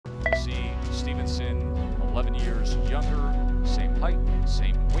Stevenson, 11 years younger, same height,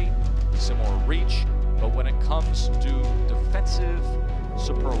 same weight, similar reach, but when it comes to defensive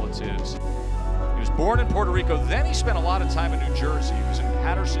superlatives, he was born in Puerto Rico, then he spent a lot of time in New Jersey. He was in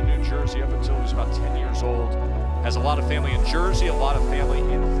Patterson, New Jersey up until he was about 10 years old. Has a lot of family in Jersey, a lot of family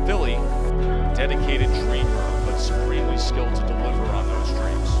in Philly. Dedicated dreamer, but supremely skilled to deliver on those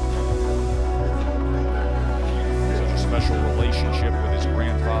dreams. Such a special relationship with his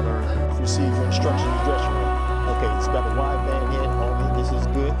grandfather. Receive your instructions, dressing room. Okay, it's got a wide band here. Only this is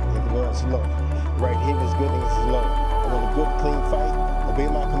good, everything else is low. Right here is good, and this is low. I want a good, clean fight. Obey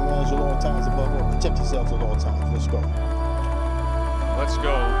my commands at all times, above all. Protect yourselves at all times. Let's go. Let's go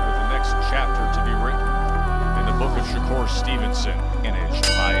with the next chapter to be written in the book of Shakur Stevenson, managed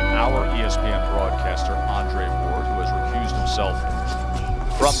by our ESPN broadcaster, Andre Ward, who has recused himself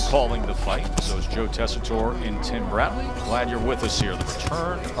from calling the fight. So is Joe Tessitore and Tim Bradley. Glad you're with us here. The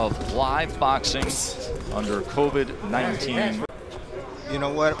return of live boxing under COVID-19. You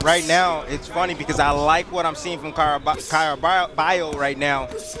know what, right now, it's funny because I like what I'm seeing from Caraballo right now.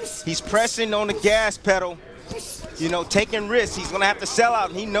 He's pressing on the gas pedal, you know, taking risks. He's going to have to sell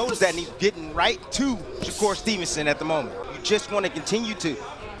out, and he knows that, and he's getting right to Shakur Stevenson at the moment. You just want to continue to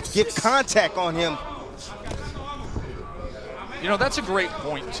get contact on him. You know, that's a great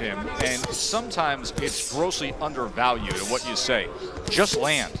point, Tim, and sometimes it's grossly undervalued in what you say. Just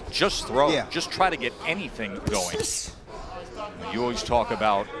land, just throw, just try to get anything going. You always talk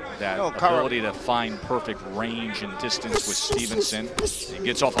about that ability to find perfect range and distance with Stevenson. He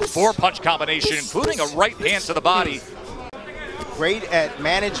gets off a 4-punch combination, including a right hand to the body. Great at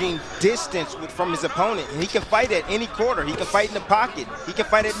managing distance from his opponent. He can fight at any quarter. He can fight in the pocket. He can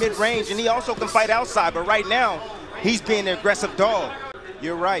fight at mid-range, and he also can fight outside. But right now, he's being an aggressive dog.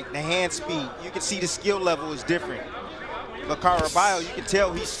 You're right, the hand speed. You can see the skill level is different. But Caraballo, you can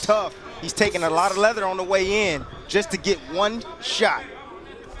tell he's tough. He's taking a lot of leather on the way in just to get one shot.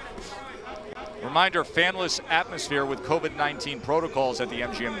 Reminder, fanless atmosphere with COVID-19 protocols at the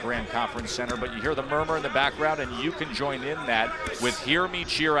MGM Grand Conference Center, but you hear the murmur in the background, and you can join in that with Hear Me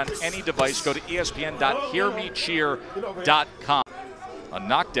Cheer on any device. Go to espn.hearmecheer.com. A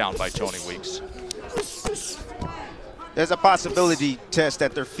knockdown by Tony Weeks. There's a possibility, Tess,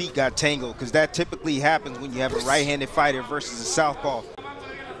 that their feet got tangled, because that typically happens when you have a right-handed fighter versus a southpaw.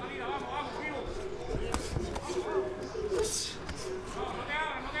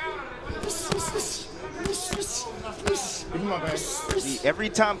 See, every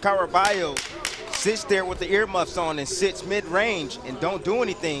time Caraballo sits there with the earmuffs on and sits mid-range and don't do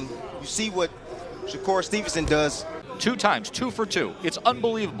anything, you see what Shakur Stevenson does. 2 times, 2 for 2. It's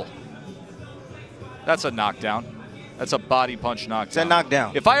unbelievable. That's a knockdown. That's a body punch knockdown. It's a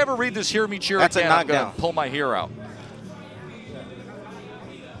knockdown. If I ever read this Hear Me Cheer again, I'm going to pull my hair out.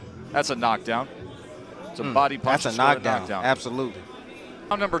 That's a knockdown. It's a body punch. That's a knockdown. Absolutely.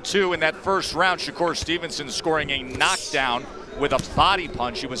 Round number 2 in that first round, Shakur Stevenson scoring a knockdown with a body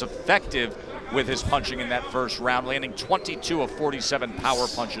punch. He was effective with his punching in that first round, landing 22 of 47 power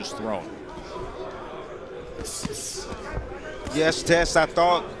punches thrown. Yes, Tess, I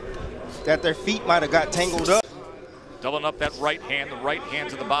thought that their feet might have got tangled up. Doubling up that right hand, the right hand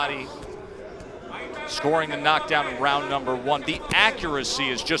to the body. Scoring the knockdown in round number 1. The accuracy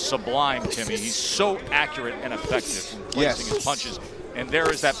is just sublime, Timmy. He's so accurate and effective in placing his punches. And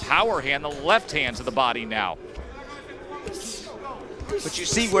there is that power hand, the left hand to the body now. But you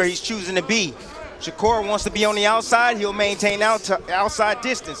see where he's choosing to be. Shakur wants to be on the outside, he'll maintain outside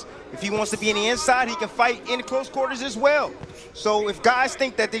distance. If he wants to be in the inside, he can fight in close quarters as well. So if guys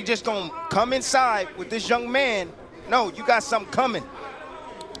think that they're just gonna come inside with this young man, no, you got something coming.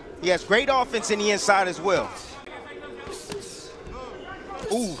 He has great offense in the inside as well.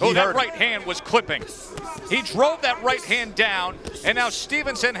 Ooh, that right hand was clipping. He drove that right hand down, and now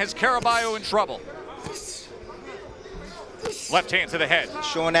Stevenson has Caraballo in trouble. Left hand to the head.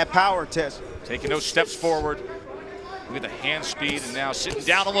 Showing that power, Tess. Taking those steps forward. Look at the hand speed, and now sitting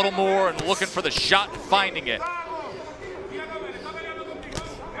down a little more and looking for the shot and finding it.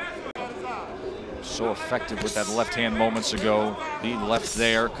 So effective with that left hand moments ago. He left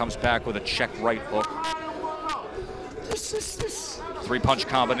there, comes back with a check right hook. 3-punch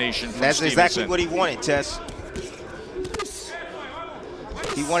combination from That's Stevenson. Exactly what he wanted, Tess.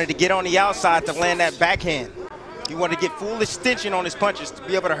 He wanted to get on the outside to land that backhand. He wanted to get full extension on his punches to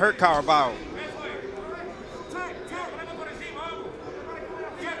be able to hurt Caraballo.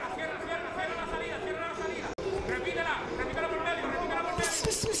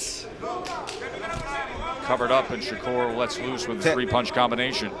 Covered up, and Shakur lets loose with a 3-punch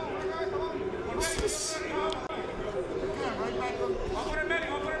combination.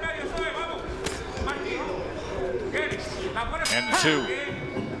 And the 2.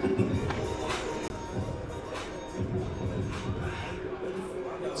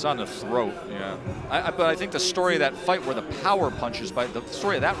 It's on the throat, yeah. But I think the story of that fight were the power punches by, the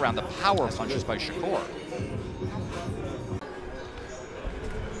story of that round, the power punches by Shakur.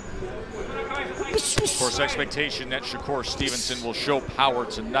 Of course, expectation that Shakur Stevenson will show power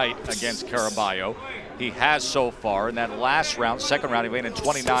tonight against Caraballo. He has so far. In that last round, second round, he landed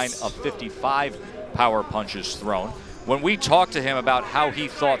 29 of 55 power punches thrown. When we talked to him about how he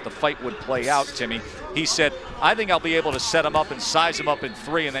thought the fight would play out, Timmy, he said, I think I'll be able to set him up and size him up in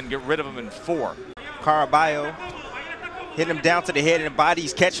 3 and then get rid of him in 4. Caraballo hit him down to the head and the body.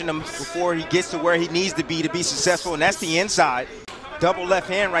 He's catching him before he gets to where he needs to be successful, and that's the inside. Double left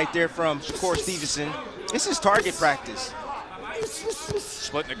hand right there from Shakur Stevenson. This is target practice.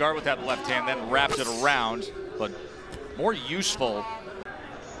 Splitting the guard with that left hand, then wrapped it around, but more useful.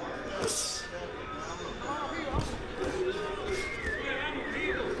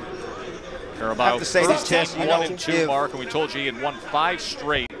 Caraballo, 13-1-2 mark, and we told you he had won 5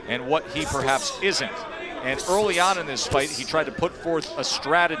 straight, and what he perhaps isn't. And early on in this fight, he tried to put forth a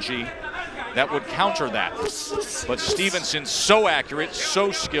strategy that would counter that. But Stevenson's so accurate,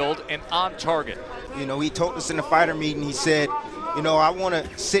 so skilled, and on target. You know, he told us in the fighter meeting, he said, you know, I want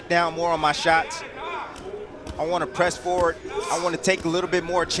to sit down more on my shots. I want to press forward. I want to take a little bit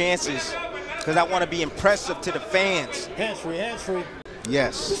more chances because I want to be impressive to the fans. Hands free, hands free.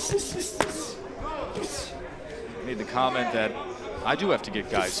 Yes. Made the comment that I do have to get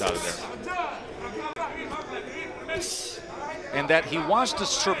guys out of there. And that he wants to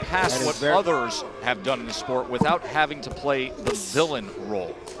surpass what others have done in the sport without having to play the villain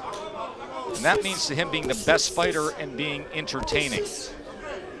role. And that means to him being the best fighter and being entertaining.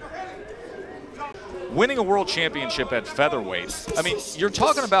 Winning a world championship at featherweight, I mean, you're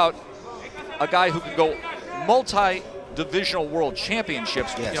talking about a guy who can go multi-divisional world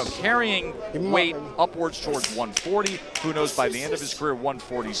championships, you know, carrying weight upwards towards 140. Who knows, by the end of his career,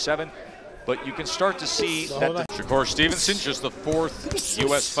 147. But you can start to see that Shakur Stevenson, just the 4th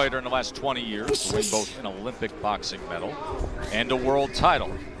U.S. fighter in the last 20 years to win both an Olympic boxing medal and a world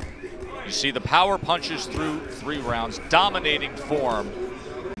title. You see the power punches through 3 rounds, dominating form.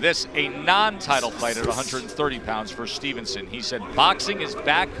 This a non-title fight at 130 pounds for Stevenson. He said, boxing is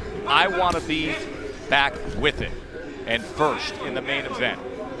back. I want to be back with it. And first in the main event.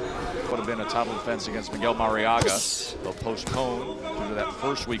 Would have been a title defense against Miguel Mariaga. They'll postpone due to that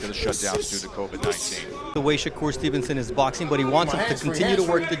first week of the shutdowns due to COVID-19. The way Shakur Stevenson is boxing, but he wants him to continue to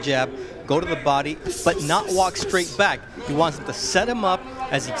work the jab, go to the body, but not walk straight back. He wants him to set him up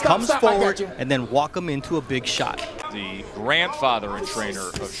as he comes forward and then walk him into a big shot. The grandfather and trainer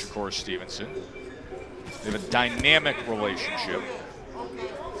of Shakur Stevenson. They have a dynamic relationship.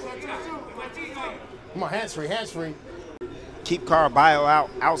 Come on, hands free, hands free. Keep Caraballo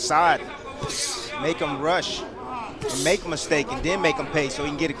outside. Make him rush and make a mistake and then make him pay so he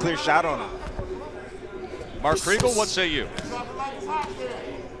can get a clear shot on him. Mark Kriegel, what say you?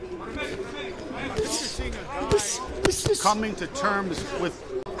 You're seeing a guy coming to terms with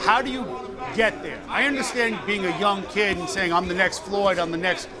how do you get there? I understand being a young kid and saying I'm the next Floyd, I'm the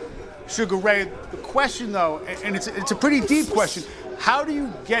next Sugar Ray. The question though, and it's a pretty deep question, how do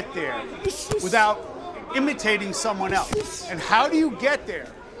you get there without imitating someone else? And how do you get there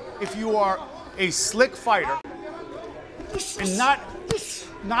if you are a slick fighter and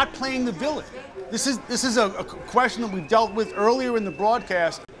not playing the villain? This is a question that we've dealt with earlier in the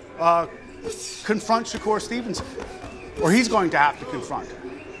broadcast. Confront Shakur Stevenson, or he's going to have to confront.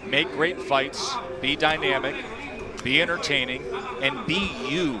 Make great fights, be dynamic, be entertaining, and be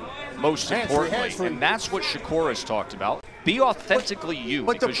you, most importantly. And that's what Shakur has talked about. Be authentically you.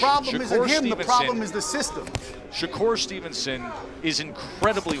 But the problem isn't him, the problem is the system. Shakur Stevenson is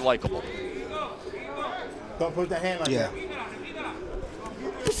incredibly likable. Don't put the hand like that.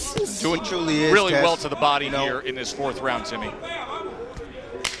 Doing really well to the body here in this 4th round, Timmy.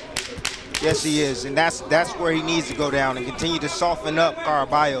 Yes, he is, and that's where he needs to go down and continue to soften up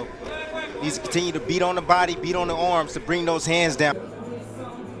Caraballo. He needs to continue to beat on the body, beat on the arms to bring those hands down.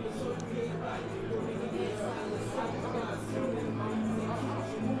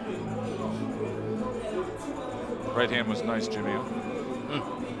 Right hand was nice, Jimmy.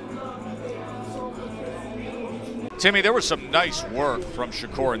 Timmy, there was some nice work from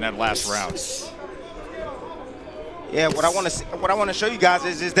Shakur in that last round. Yeah, what I want to show you guys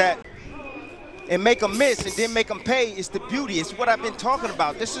is that and make them miss and then make them pay is the beauty. It's what I've been talking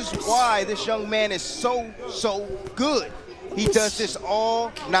about. This is why this young man is so good. He does this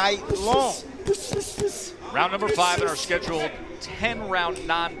all night long. Round number 5 in our scheduled 10-round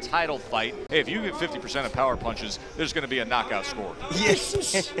non-title fight. Hey, if you get 50% of power punches, there's going to be a knockout score.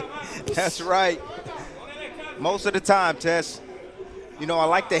 Yes, that's right. Most of the time, Tess. You know, I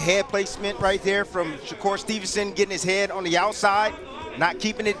like the head placement right there from Shakur Stevenson, getting his head on the outside, not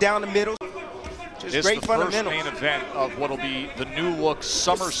keeping it down the middle. Just great fundamentals. This is the first main event of what will be the new look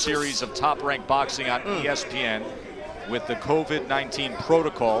summer series of Top Rank Boxing on ESPN with the COVID-19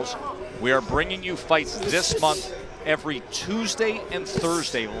 protocols. We are bringing you fights this month every Tuesday and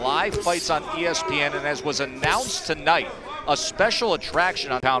Thursday, live fights on ESPN, and as was announced tonight, a special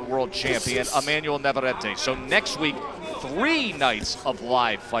attraction on Pound World Champion Emmanuel Navarrete. So next week, 3 nights of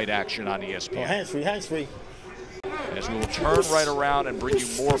live fight action on ESPN. Oh, hands-free, hands-free. As we will turn right around and bring you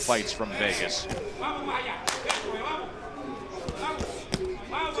more fights from Vegas.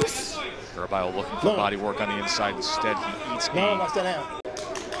 Caraballo looking for body work on the inside. Instead, he eats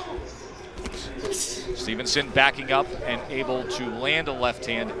Stevenson backing up and able to land a left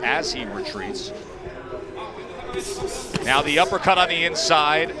hand as he retreats. Now the uppercut on the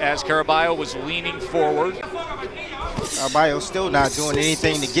inside as Caraballo was leaning forward. Caraballo still not doing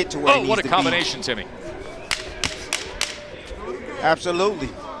anything to get to where he needs to be. Oh, what a combination, Timmy. Absolutely.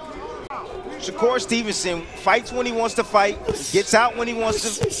 Shakur Stevenson fights when he wants to fight, gets out when he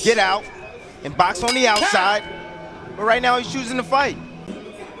wants to get out, and box on the outside. But right now he's choosing to fight.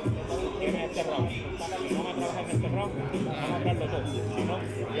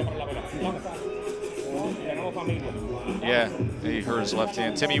 Yeah, he hurt his left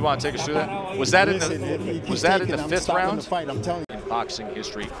hand. Timmy, you want to take us through that? Was that in the 5th round? In boxing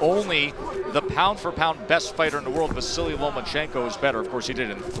history, only the pound-for-pound best fighter in the world, Vasily Lomachenko, is better. Of course, he did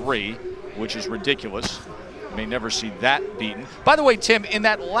it in 3, which is ridiculous. You may never see that beaten. By the way, Tim, in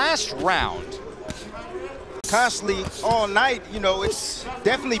that last round, constantly all night, you know, it's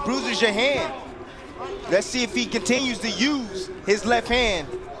definitely bruises your hand. Let's see if he continues to use his left hand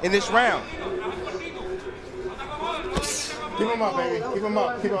in this round. Keep him up, baby. Keep him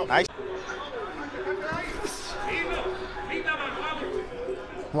up. Keep him up. Nice.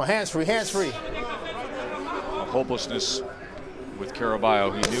 Well, hands-free, hands-free. A hopelessness with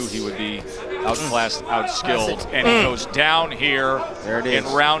Caraballo. He knew he would be outclassed, outskilled, and he goes down here in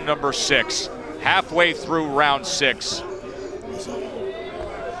round number 6. Halfway through round 6.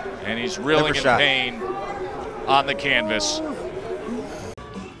 And he's reeling in pain on the canvas.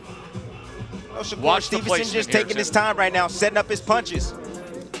 Watch Stevenson just taking his time right now, setting up his punches.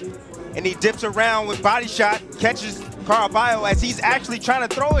 And he dips around with body shot, catches Caraballo as he's actually trying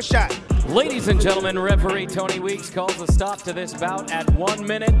to throw a shot. Ladies and gentlemen, referee Tony Weeks calls a stop to this bout at 1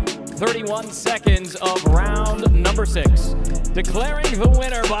 minute, 31 seconds of round number 6. Declaring the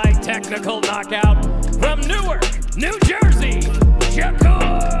winner by technical knockout from Newark, New Jersey,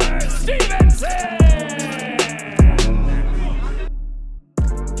 Shakur Stevenson.